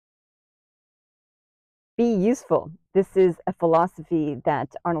Be useful. This is a philosophy that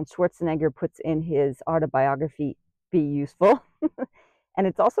Arnold Schwarzenegger puts in his autobiography, Be Useful. And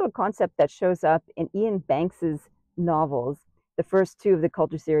it's also a concept that shows up in Iain Banks's novels, the first two of the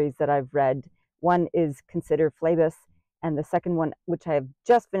Culture series that I've read. One is Consider Phlebas, and the second one, which I have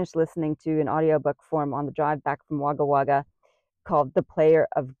just finished listening to in audiobook form on the drive back from Wagga Wagga, called The Player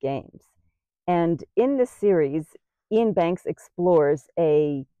of Games. And in this series, Iain Banks explores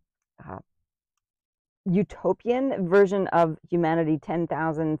a utopian version of humanity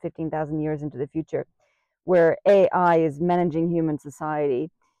 10,000, 15,000 years into the future, where AI is managing human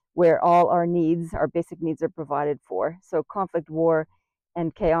society, where all our needs, our basic needs, are provided for. So conflict, war,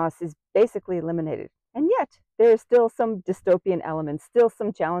 and chaos is basically eliminated. And yet, there are still some dystopian elements, still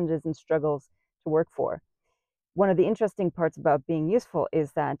some challenges and struggles to work for. One of the interesting parts about being useful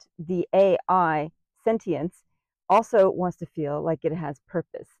is that the AI sentience also wants to feel like it has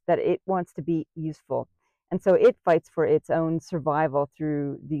purpose, that it wants to be useful. And so it fights for its own survival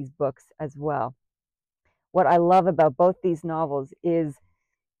through these books as well. What I love about both these novels is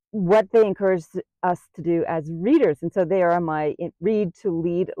what they encourage us to do as readers. And so they are on my read to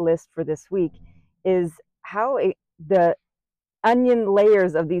lead list for this week, is how the onion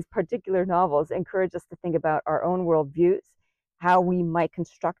layers of these particular novels encourage us to think about our own worldviews, how we might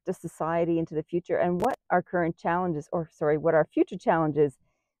construct a society into the future, and what our current challenges, or sorry, what our future challenges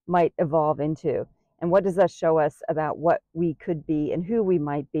might evolve into. And what does that show us about what we could be and who we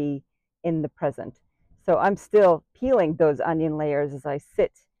might be in the present? So I'm still peeling those onion layers as I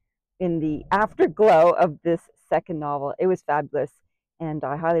sit in the afterglow of this second novel. It was fabulous, and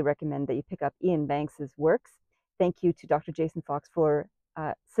I highly recommend that you pick up Iain Banks's works. Thank you to Dr. Jason Fox for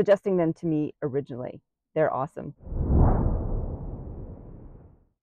suggesting them to me originally. They're awesome.